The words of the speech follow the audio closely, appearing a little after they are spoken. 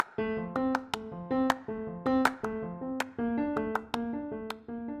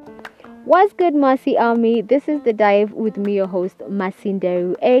What's good, Masi Army? This is The Dive with me, your host,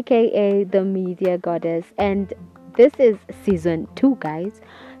 Masinderu, aka the Media Goddess. And this is season 2, guys.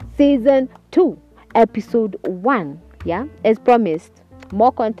 Season 2, episode 1. Yeah, as promised.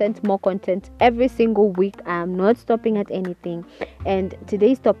 More content every single week. I'm not stopping at anything. And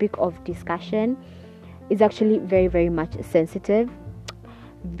today's topic of discussion is actually very, very much sensitive.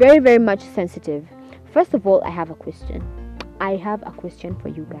 Very, very much sensitive. First of all, I have a question for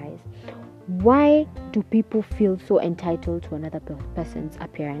you guys. Why do people feel so entitled to another person's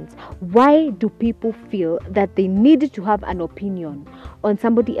appearance? Why do people feel that they need to have an opinion on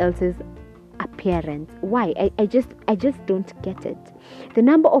somebody else's appearance? Why? I just don't get it. The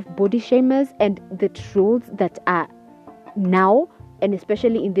number of body shamers and the trolls that are now, and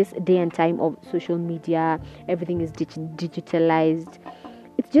especially in this day and time of social media, everything is digitalized.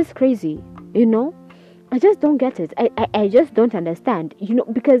 It's just crazy, I just don't get it. I just don't understand,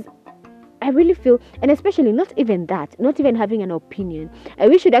 because I really feel, and especially not even having an opinion.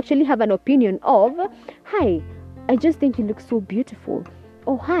 We should actually have an opinion of, hi, I just think you look so beautiful.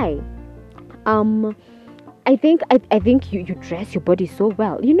 Oh, hi, I think you dress your body so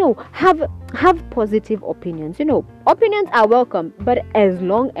well. Have positive opinions. Opinions are welcome, but as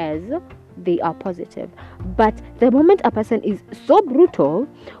long as they are positive. But the moment a person is so brutal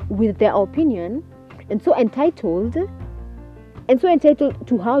with their opinion and so entitled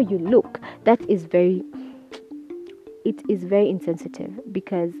to how you look, it is very insensitive,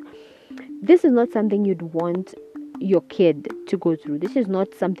 because this is not something you'd want your kid to go through. This is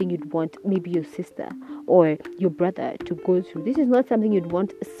not something you'd want maybe your sister or your brother to go through. This is not something you'd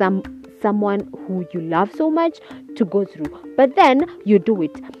want someone who you love so much to go through. But then you do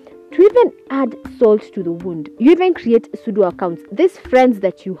it. To even add salt to the wound, you even create pseudo accounts. These friends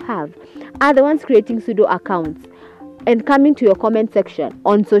that you have are the ones creating pseudo accounts and coming to your comment section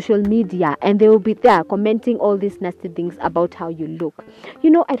on social media, and they will be there commenting all these nasty things about how you look.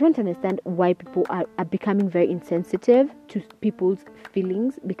 I don't understand why people are becoming very insensitive to people's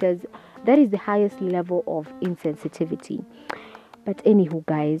feelings, because that is the highest level of insensitivity. But anywho,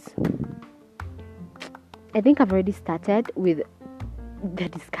 guys, I think I've already started with the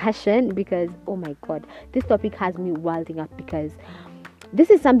discussion, because oh my god, this topic has me wilding up, because this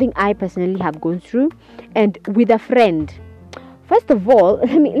is something I personally have gone through, and with a friend. First of all,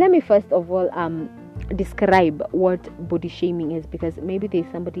 let me first of all describe what body shaming is, because maybe there's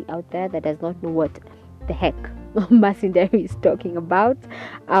somebody out there that does not know what the heck Masinderu is talking about.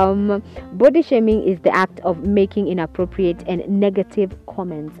 Body shaming is the act of making inappropriate and negative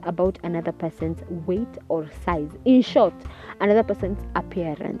comments about another person's weight or size. In short, another person's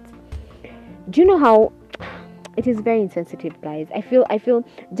appearance. Do you know how it is very insensitive, guys? I feel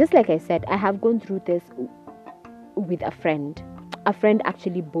just like I said, I have gone through this with a friend. A friend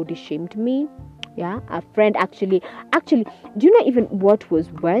actually body shamed me. Yeah, a friend actually, do you know even what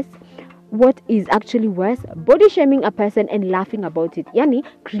was worse? What is actually worse? Body shaming a person and laughing about it. Yani,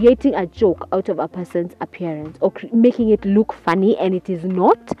 creating a joke out of a person's appearance, or making it look funny, and it is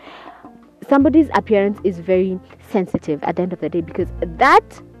not. Somebody's appearance is very sensitive at the end of the day, because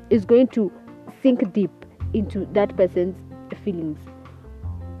that is going to sink deep into that person's feelings.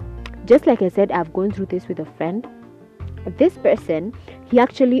 Just like I said, I've gone through this with a friend. This person, he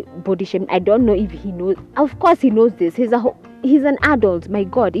actually body shamed. I don't know if he knows. Of course he knows this. He's an adult. My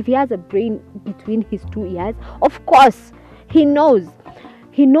god, if he has a brain between his two ears, of course he knows.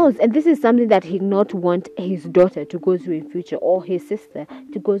 And this is something that he'd not want his daughter to go through in future, or his sister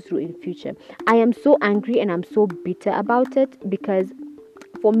to go through in future. I am so angry and I'm so bitter about it, because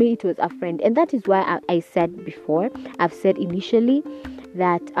for me it was a friend. And that is why I said before, I've said initially,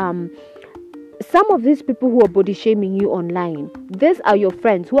 that some of these people who are body shaming you online, these are your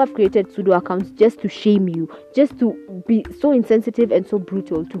friends who have created pseudo accounts just to shame you, just to be so insensitive and so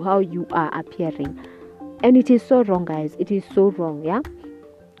brutal to how you are appearing. And it is so wrong, guys. It is so wrong, yeah?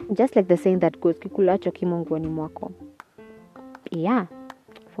 Just like the saying that goes, Kikulacho kimongwani mwako. Yeah.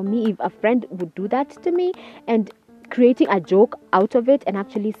 For me, if a friend would do that to me and creating a joke out of it, and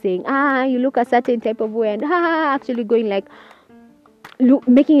actually saying, you look a certain type of way, and actually going like,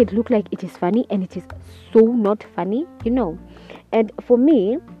 making it look like it is funny, and it is so not funny, And for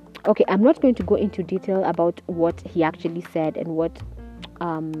me, okay, I'm not going to go into detail about what he actually said and what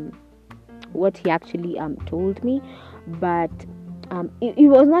he actually told me, but he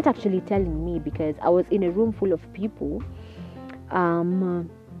was not actually telling me, because I was in a room full of people,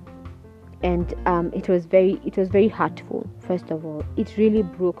 and it was very hurtful. First of all, it really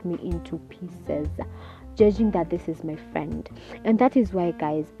broke me into pieces, judging that this is my friend. And that is why,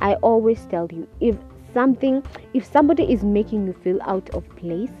 guys, I always tell you, if somebody is making you feel out of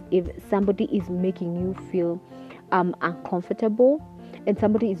place, if somebody is making you feel uncomfortable, and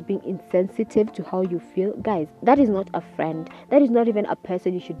somebody is being insensitive to how you feel, guys, that is not a friend. That is not even a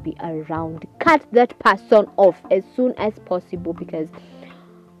person you should be around. Cut that person off as soon as possible, because,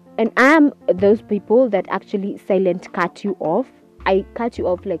 and I am those people that actually silent cut you off. I cut you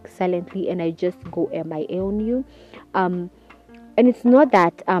off like silently, and I just go MIA on you. And it's not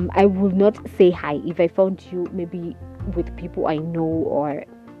that I will not say hi if I found you maybe with people I know, or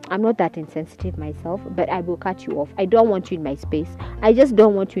I'm not that insensitive myself, but I will cut you off. I don't want you in my space. I just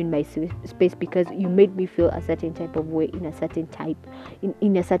don't want you in my space because you made me feel a certain type of way in a certain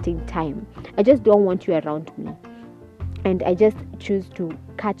in a certain time. I just don't want you around me, and I just choose to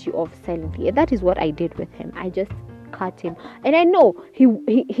cut you off silently. And that is what I did with him. I just cut him, and I know he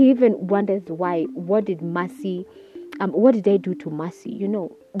even wonders why. What did I do to Mercy? You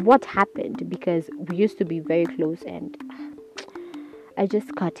know what happened, because we used to be very close, and I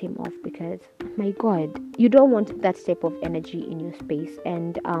just cut him off because, my God, you don't want that type of energy in your space.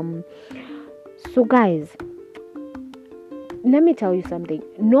 And so guys, let me tell you something.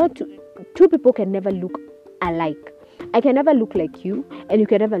 Two people can never look alike. I can never look like you, and you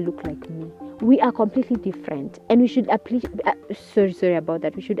can never look like me. We are completely different, and we should sorry about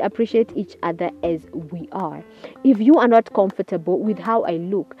that. We should appreciate each other as we are. If you are not comfortable with how I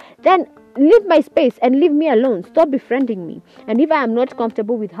look, then leave my space and leave me alone. Stop befriending me. And if I am not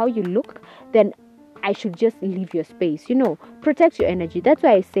comfortable with how you look, then I should just leave your space. Protect your energy. That's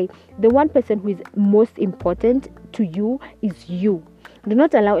why I say the one person who is most important to you is you. Do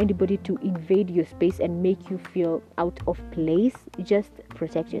not allow anybody to invade your space and make you feel out of place. Just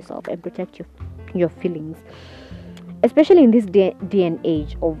protect yourself and protect your feelings, especially in this day and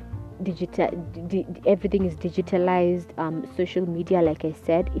age of everything is digitalized. Social media, like I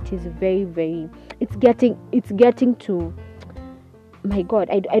said, it is very, very, it's getting to, my God,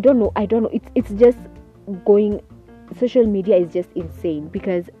 I don't know, it's just going, social media is just insane,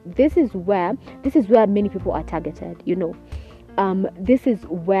 because this is where many people are targeted. This is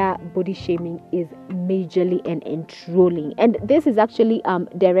where body shaming is majorly and trolling, and this is actually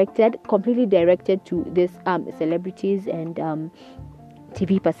completely directed to this celebrities and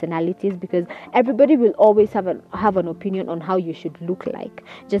TV personalities, because everybody will always have an opinion on how you should look like,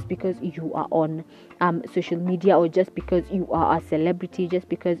 just because you are on social media, or just because you are a celebrity, just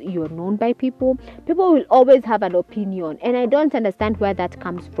because you are known by people will always have an opinion. And I don't understand where that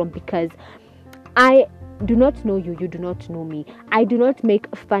comes from, because I do not know you, you do not know me. I do not make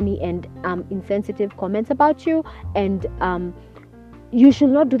funny and insensitive comments about you, and you should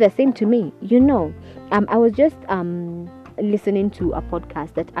not do the same to me. I was just listening to a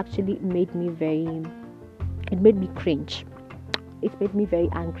podcast that actually made me cringe. It made me very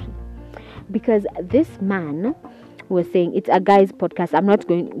angry, because this man was saying, it's a guy's podcast. I'm not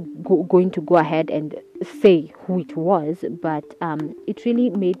going to go ahead and say who it was, but it really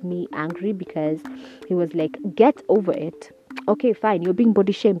made me angry, because he was like, get over it. Okay, fine, you're being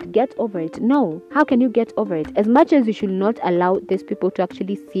body shamed, get over it. No, how can you get over it? As much as you should not allow these people to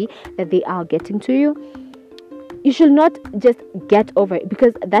actually see that they are getting to you, you should not just get over it,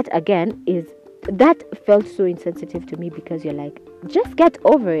 because that felt so insensitive to me, because you're like, just get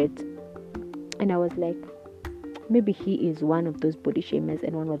over it. And I was like, maybe he is one of those body shamers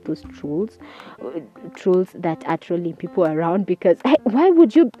and one of those trolls that are trolling people around, because why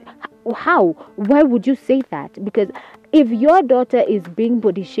would you say that? Because if your daughter is being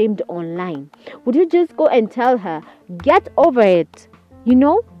body shamed online, would you just go and tell her, get over it?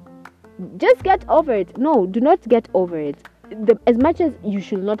 Just get over it. No, do not get over it. As much as you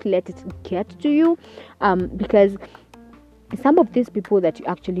should not let it get to you, because some of these people that you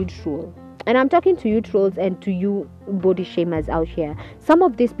actually troll, and I'm talking to you trolls and to you body shamers out here, some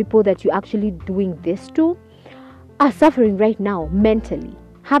of these people that you're actually doing this to are suffering right now mentally,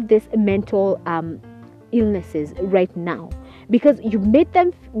 have this mental illnesses right now, because you made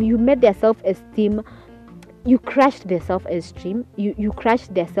their self-esteem, you crushed their self-esteem, you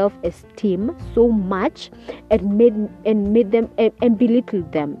crushed their self-esteem so much, and made them and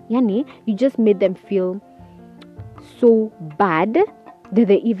belittled them. You just made them feel so bad that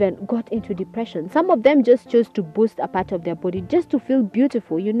they even got into depression. Some of them just chose to boost a part of their body just to feel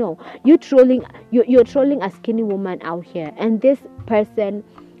beautiful. You're trolling a skinny woman out here, and this person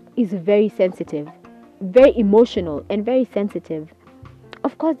is very sensitive, very emotional, and very sensitive.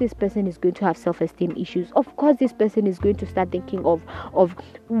 Of course, this person is going to have self-esteem issues. Of course, this person is going to start thinking of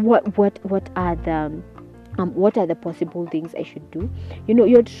what are the possible things I should do.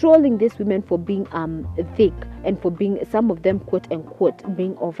 You're trolling these women for being thick, and for being, some of them, quote unquote,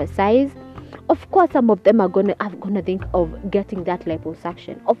 being oversized. Of course, some of them are gonna think of getting that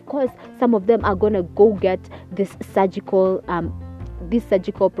liposuction. Of course, some of them are gonna go get this surgical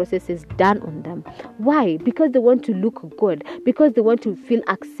processes done on them. Why? Because they want to look good, because they want to feel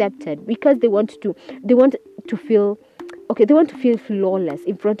accepted, because they want to feel okay, they want to feel flawless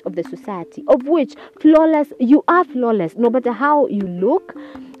in front of the society, of which flawless, you are flawless. No matter how you look,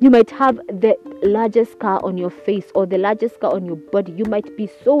 you might have the largest scar on your face or the largest scar on your body. You might be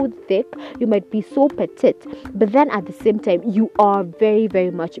so thick, you might be so petite, but then at the same time, you are very,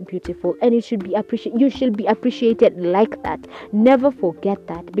 very much beautiful, and you should be appreciated like that. Never forget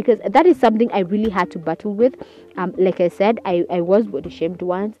that, because that is something I really had to battle with. Like I said, I was body shamed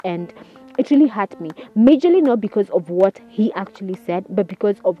once, and it really hurt me. Majorly not because of what he actually said, but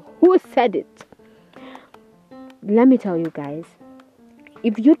because of who said it. Let me tell you guys,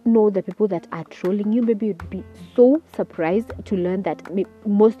 if you'd know the people that are trolling you, maybe you'd be so surprised to learn that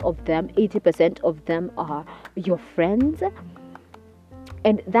most of them, 80% of them, are your friends.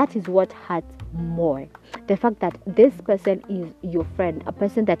 And that is what hurts more. The fact that this person is your friend, a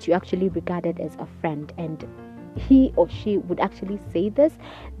person that you actually regarded as a friend, and he or she would actually say this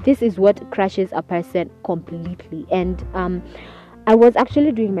is what crushes a person completely. And I was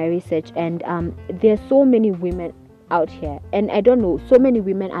actually doing my research, and there are so many women out here, and I don't know, so many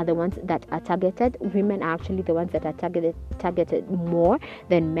women are the ones that are targeted. Women are actually the ones that are targeted more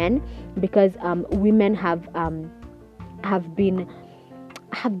than men, because women have been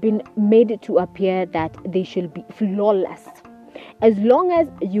made to appear that they should be flawless. As long as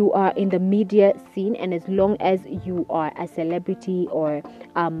you are in the media scene, and as long as you are a celebrity, or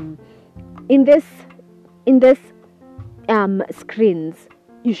in this screens,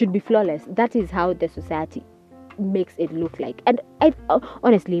 you should be flawless. That is how the society makes it look like. And I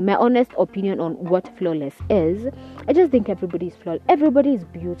honestly, my honest opinion on what flawless is, I just think everybody is flawless. Everybody is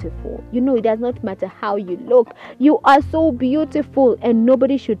beautiful. It does not matter how you look. You are so beautiful, and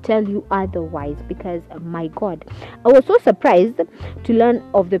nobody should tell you otherwise, because my God, I was so surprised to learn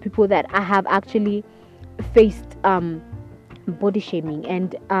of the people that I have actually faced body shaming.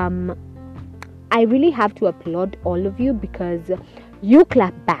 And I really have to applaud all of you, because you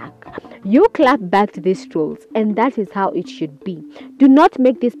clap back. You clap back to these trolls, and that is how it should be. Do not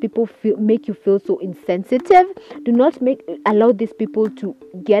make these people make you feel so insensitive. Do not allow these people to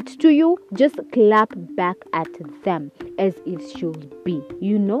get to you. Just clap back at them as it should be.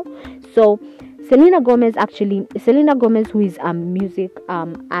 So Selena Gomez, who is a music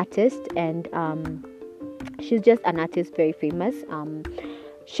artist, and she's just an artist, very famous.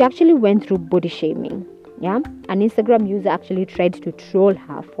 She actually went through body shaming. Yeah, an Instagram user actually tried to troll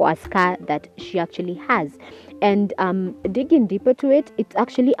her for a scar that she actually has. And digging deeper to it, it's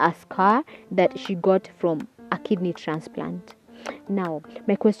actually a scar that she got from a kidney transplant. Now,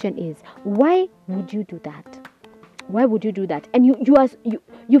 my question is, why would you do that? Why would you do that? And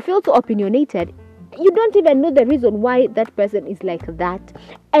you feel so opinionated. You don't even know the reason why that person is like that.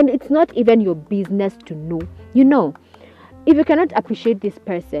 And it's not even your business to know. If you cannot appreciate this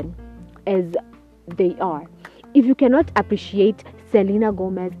person as they are, if you cannot appreciate Selena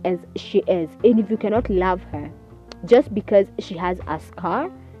Gomez as she is, and if you cannot love her just because she has a scar,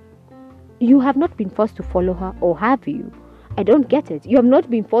 you have not been forced to follow her, or have you? I don't get it. You have not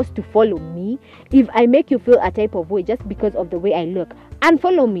been forced to follow me. If I make you feel a type of way just because of the way I look,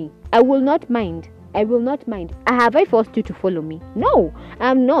 unfollow me. I will not mind. Have I forced you to follow me? No,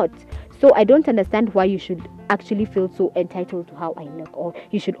 I'm not. So I don't understand why you should actually feel so entitled to how I look, or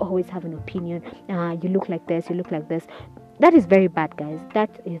you should always have an opinion. You look like this, you look like this. That is very bad, guys.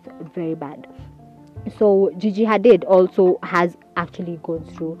 That is very bad. So Gigi Hadid also has actually gone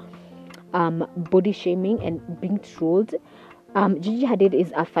through body shaming and being trolled. Gigi Hadid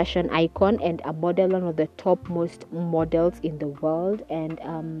is a fashion icon and a model, one of the topmost models in the world, and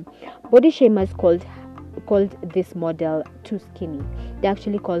body shamers called this model too skinny. They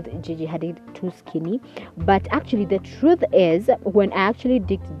actually called Gigi Hadid too skinny. But actually, the truth is, when I actually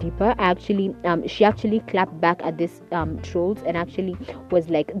digged deeper, she actually clapped back at this trolls, and actually was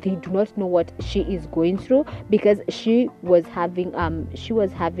like, they do not know what she is going through, because she was having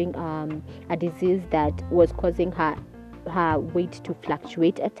a disease that was causing her weight to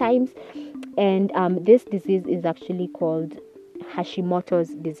fluctuate at times, and this disease is actually called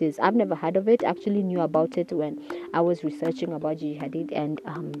Hashimoto's disease. I've never heard of it. I actually knew about it when I was researching about Gigi Hadid, and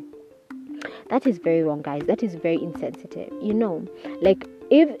that is very wrong, guys. That is very insensitive. Like,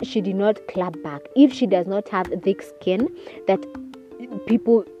 if she did not clap back, if she does not have thick skin, that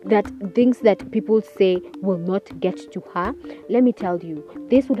things that people say will not get to her, let me tell you,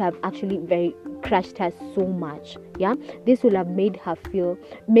 this would have actually very crushed her so much. Yeah, this will have made her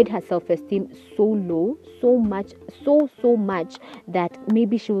self-esteem so low, so much that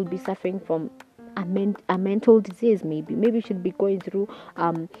maybe she will be suffering from a mental disease. Maybe she'll be going through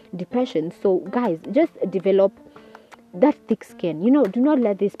depression. So guys, just develop that thick skin. Do not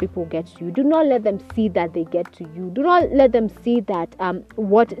let these people get to you. Do not let them see that they get to you. Do not let them see that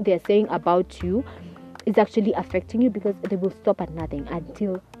what they're saying about you is actually affecting you, because they will stop at nothing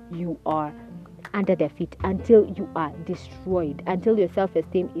until you are under their feet, until you are destroyed, until your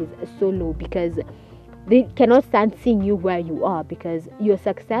self-esteem is so low, because they cannot stand seeing you where you are, because your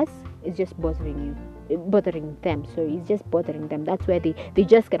success is just bothering them. So it's just bothering them. That's where they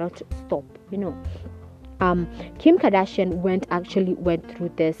just cannot stop. Kim Kardashian went through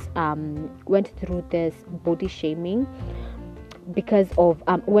this body shaming because of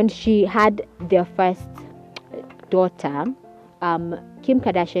when she had their first daughter. Kim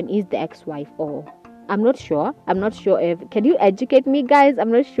Kardashian is the ex-wife, or I'm not sure if, can you educate me, guys?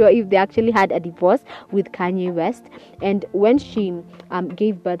 I'm not sure if they actually had a divorce with Kanye West. And when she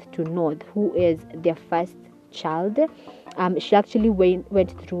gave birth to North, who is their first child, she actually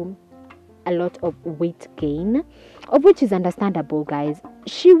went through a lot of weight gain, of which is understandable, guys.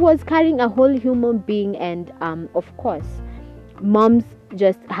 She was carrying a whole human being, and of course, moms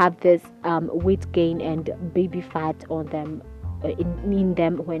just have this weight gain and baby fat on them, in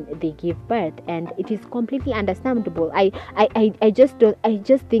them when they give birth, and it is completely understandable. I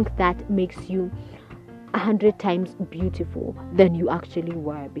just think that makes you 100 times beautiful than you actually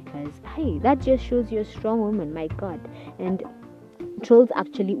were, because hey, that just shows you're a strong woman. My God. And trolls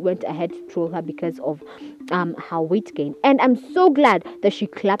actually went ahead to troll her because of her weight gain, and I'm so glad that she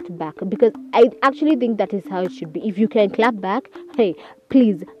clapped back, because I actually think that is how it should be. If you can clap back, hey,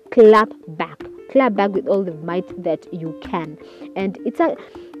 please clap back with all the might that you can. And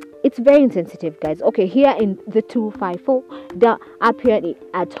it's very insensitive, guys. Okay, here in the 254, they're up here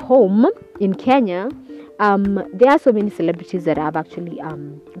at home in Kenya. There are so many celebrities that have actually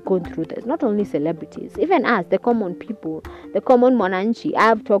gone through this. Not only celebrities, even us, the common people, the common Monanchi.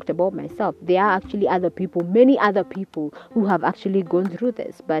 I've talked about myself. There are actually many other people who have actually gone through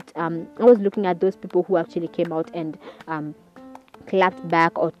this. But I was looking at those people who actually came out and clapped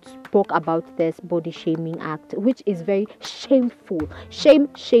back or spoke about this body shaming act, which is very shameful. Shame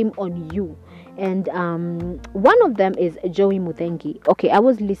on you. And one of them is Joey Muthengi. Okay, I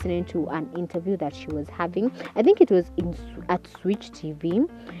was listening to an interview that she was having. I think it was at Switch TV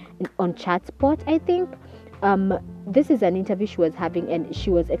on Chatspot, I think. This is an interview she was having, and she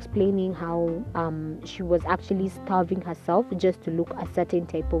was explaining how she was actually starving herself just to look a certain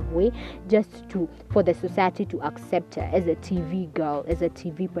type of way, just for the society to accept her as a TV girl, as a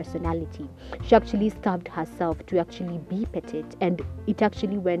TV personality. She actually starved herself to actually be petite, and it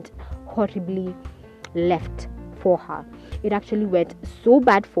actually went horribly left for her. It actually went so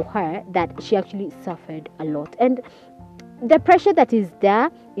bad for her that she actually suffered a lot. And the pressure that is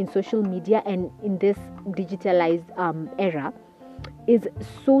there in social media and in this digitalized era is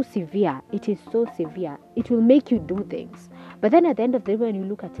so severe. It is so severe. It will make you do things. But then at the end of the day, when you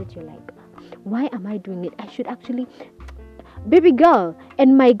look at it, you're like, why am I doing it? I should actually... Baby girl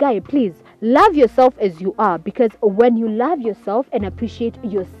and my guy, please, love yourself as you are. Because when you love yourself and appreciate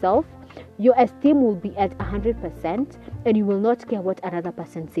yourself, your esteem will be at 100%, and you will not care what another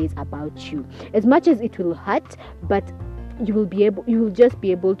person says about you. As much as it will hurt, but you will just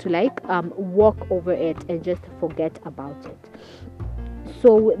be able to walk over it and just forget about it.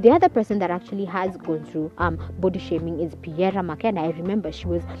 So the other person that actually has gone through body shaming is Piera McKenna. I remember she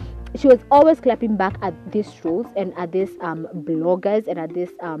was always clapping back at these trolls and at these bloggers and at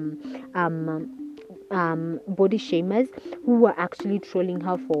these body shamers who were actually trolling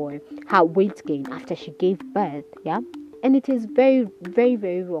her for her weight gain after she gave birth. Yeah. And it is very, very,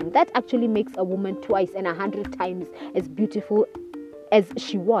 very wrong. That actually makes a woman twice and 100 times as beautiful as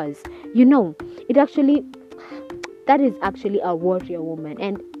she was. That is actually a warrior woman,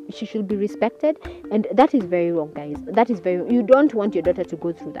 and she should be respected. And that is very wrong, guys. That is very wrong. You don't want your daughter to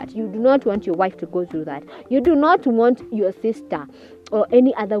go through that. You do not want your wife to go through that. You do not want your sister or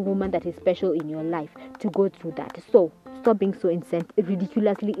any other woman that is special in your life to go through that. So stop being so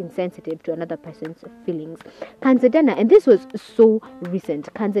ridiculously insensitive to another person's feelings. Kanzadena, and this was so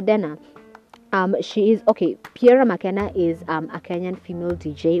recent. Kanzadena, she is Piera McKenna is a Kenyan female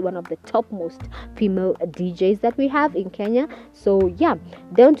DJ, one of the topmost female DJs that we have in Kenya. So yeah,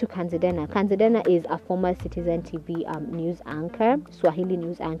 down to Kanzadena. Kanzadena is a former Citizen TV news anchor, Swahili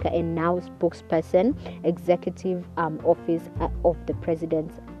news anchor, and now spokesperson, executive office of the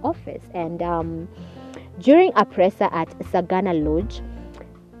president's office. And during a presser at Sagana Lodge,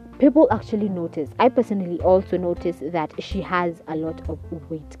 people actually notice. I personally also noticed that she has a lot of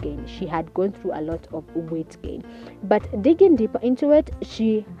weight gain. She had gone through a lot of weight gain, but digging deeper into it,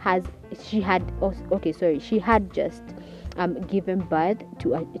 she had just given birth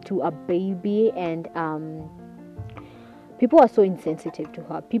to a baby, and people are so insensitive to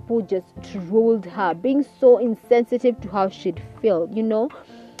her. People just trolled her, being so insensitive to how she'd feel,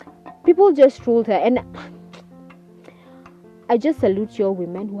 people just trolled her. And I just salute your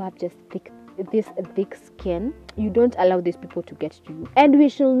women who have just this thick skin. You don't allow these people to get to you, and you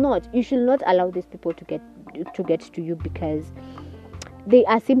should not allow these people to get to you, because they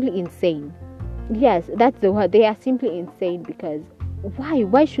are simply insane. Yes, that's the word. They are simply insane, because why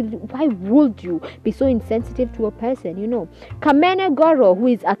would you be so insensitive to a person? Kamene Goro, who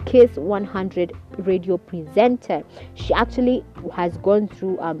is a Case 100 radio presenter, she actually has gone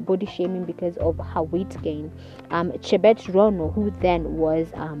through body shaming because of her weight gain. Chebet Rono, who then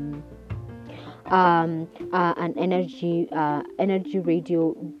was an energy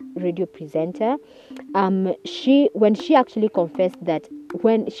radio presenter, when she actually confessed that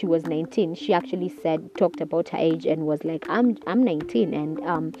when she was 19, she actually talked about her age and was like, I'm 19,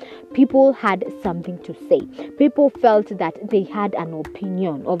 and people had something to say. People felt that they had an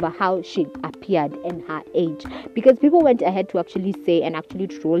opinion over how she appeared and her age, because people went ahead to actually say and actually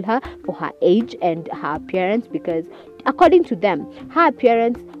troll her for her age and her appearance, because according to them, her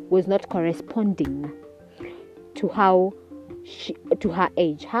appearance was not corresponding to her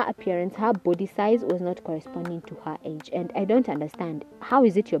age. Her appearance, her body size was not corresponding to her age. And I don't understand. How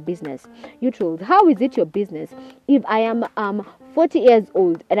is it your business? You trolled. How is it your business if I am 40 years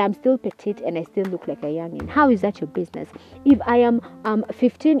old and I'm still petite and I still look like a youngin? How is that your business? If I am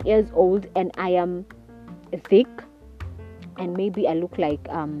 15 years old and I am thick and maybe I look like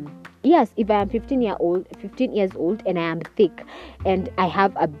yes, if I am 15 years old and I am thick and I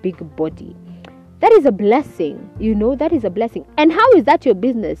have a big body, that is a blessing. That is a blessing. And how is that your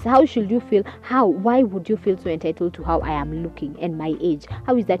business? How should you feel? Why would you feel so entitled to how I am looking and my age?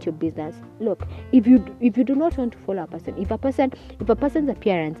 How is that your business? Look, if you do not want to follow a person, if a person's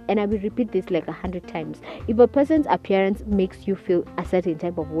appearance, and I will repeat this like 100 times, if a person's appearance makes you feel a certain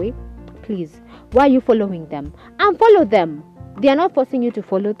type of way, please, why are you following them? Unfollow them. They are not forcing you to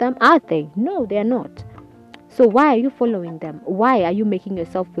follow them, are they? No, they are not. So why are you following them? Why are you making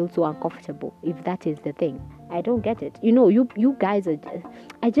yourself feel so uncomfortable if that is the thing? I don't get it. You guys are...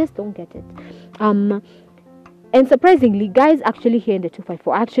 I just don't get it. And surprisingly, guys actually here in the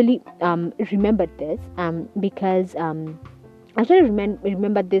 254 actually remembered this because... actually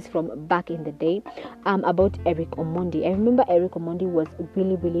remember this from back in the day about Eric Omondi. I remember Eric Omondi was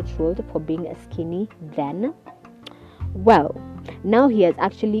really, really trolled for being skinny then. Well, now he has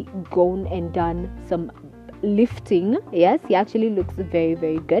actually gone and done some lifting. Yes, he actually looks very,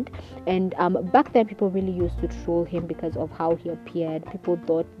 very good. And back then people really used to troll him because of how he appeared. People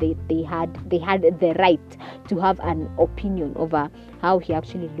thought they had the right to have an opinion over how he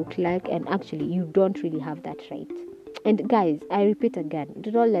actually looked like, and actually you don't really have that right. And guys, I repeat again,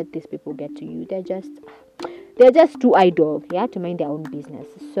 do not let these people get to you. They're just too idle, to mind their own business.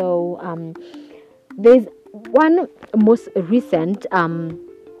 So there's one most recent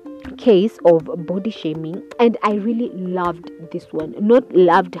case of body shaming, and I really loved this one. Not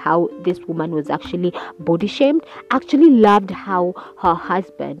loved how this woman was actually body shamed, actually loved how her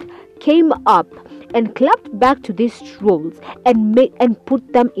husband came up and clapped back to these trolls and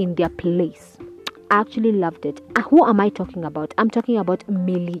put them in their place. I actually loved it. Who am I talking about? I'm talking about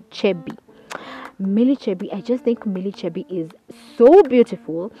Millie Chebby. Millie Chebby, I just think Millie Chebby is so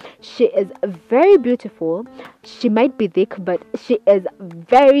beautiful. She is very beautiful. She might be thick, but she is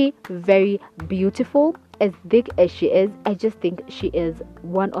very, very beautiful. As thick as she is, I just think she is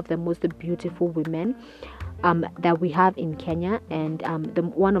one of the most beautiful women that we have in Kenya, and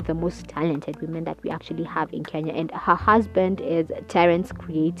one of the most talented women that we actually have in Kenya. And her husband is Terence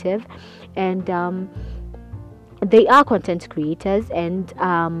Creative, and they are content creators, and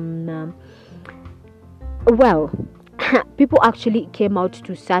well, people actually came out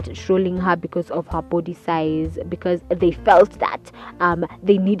to start trolling her because of her body size, because they felt that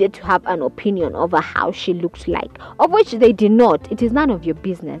they needed to have an opinion over how she looked like, of which they did not. It is none of your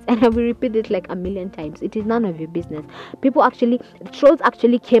business, and I will repeat it like a million times. It is none of your business. Trolls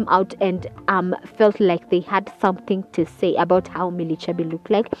actually came out and felt like they had something to say about how Millie Chebby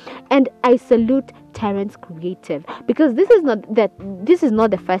looked like, and I salute Terence Creative, because this is not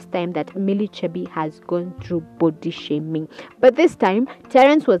the first time that Millie Chebby has gone through body shaming. But this time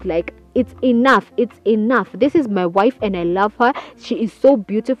Terence was like, it's enough, this is my wife and I love her, she is so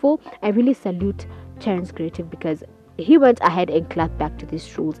beautiful. I really salute Terence Creative, because he went ahead and clapped back to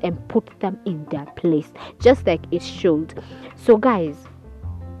these rules and put them in their place, just like it should. So guys,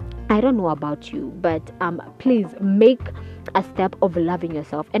 I don't know about you, but please make a step of loving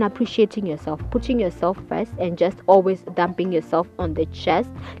yourself and appreciating yourself, putting yourself first, and just always dumping yourself on the chest,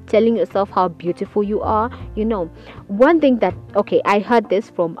 telling yourself how beautiful you are. One thing that, okay, I heard this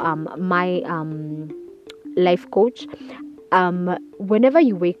from my life coach. Whenever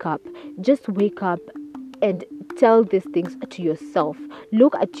you wake up, just wake up and tell these things to yourself.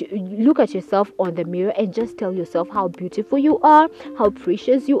 Look at yourself on the mirror and just tell yourself how beautiful you are, how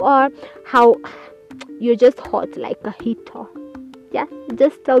precious you are, how you're just hot like a heater. Yeah,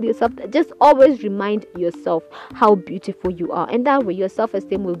 just tell yourself that. Just always remind yourself how beautiful you are, and that way your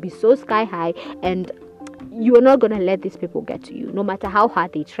self-esteem will be so sky high, and you are not gonna let these people get to you, no matter how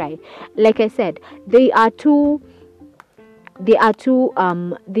hard they try. Like I said, they are too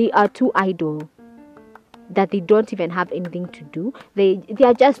idle that they don't even have anything to do. They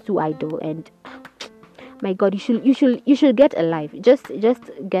are just too idle, and my God, you should get alive. Just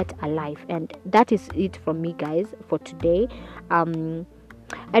get alive. And that is it from me, guys, for today.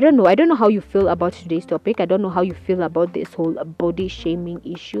 I don't know how you feel about today's topic. I don't know how you feel about this whole body shaming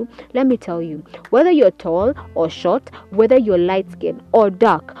issue. Let me tell you, whether you're tall or short, whether you're light skinned or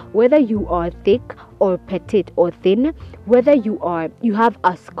dark, whether you are thick or petite or thin, whether you have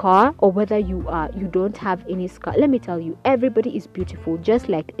a scar or whether you don't have any scar, let me tell you, everybody is beautiful, just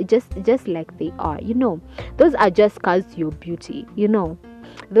like they are. Those are just scars to your beauty.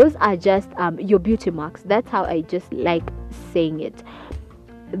 Those are just your beauty marks. That's how I just like saying it.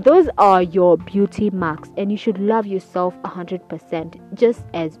 Those are your beauty marks, and you should love yourself 100% just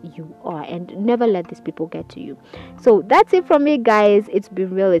as you are, and never let these people get to you. So that's it from me, guys. It's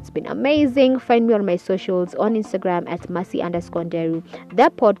been real, it's been amazing. Find me on my socials, on Instagram at Masi_Nderu.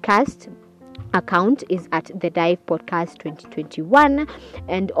 That podcast account is at The Dive Podcast 2021,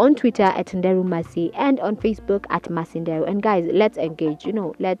 and on Twitter at Nderu Masi, and on Facebook at Masi Nderu. And guys, let's engage,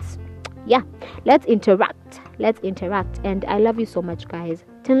 let's interact, and I love you so much, guys.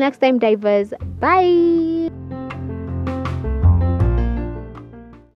 Till next time, divers, bye.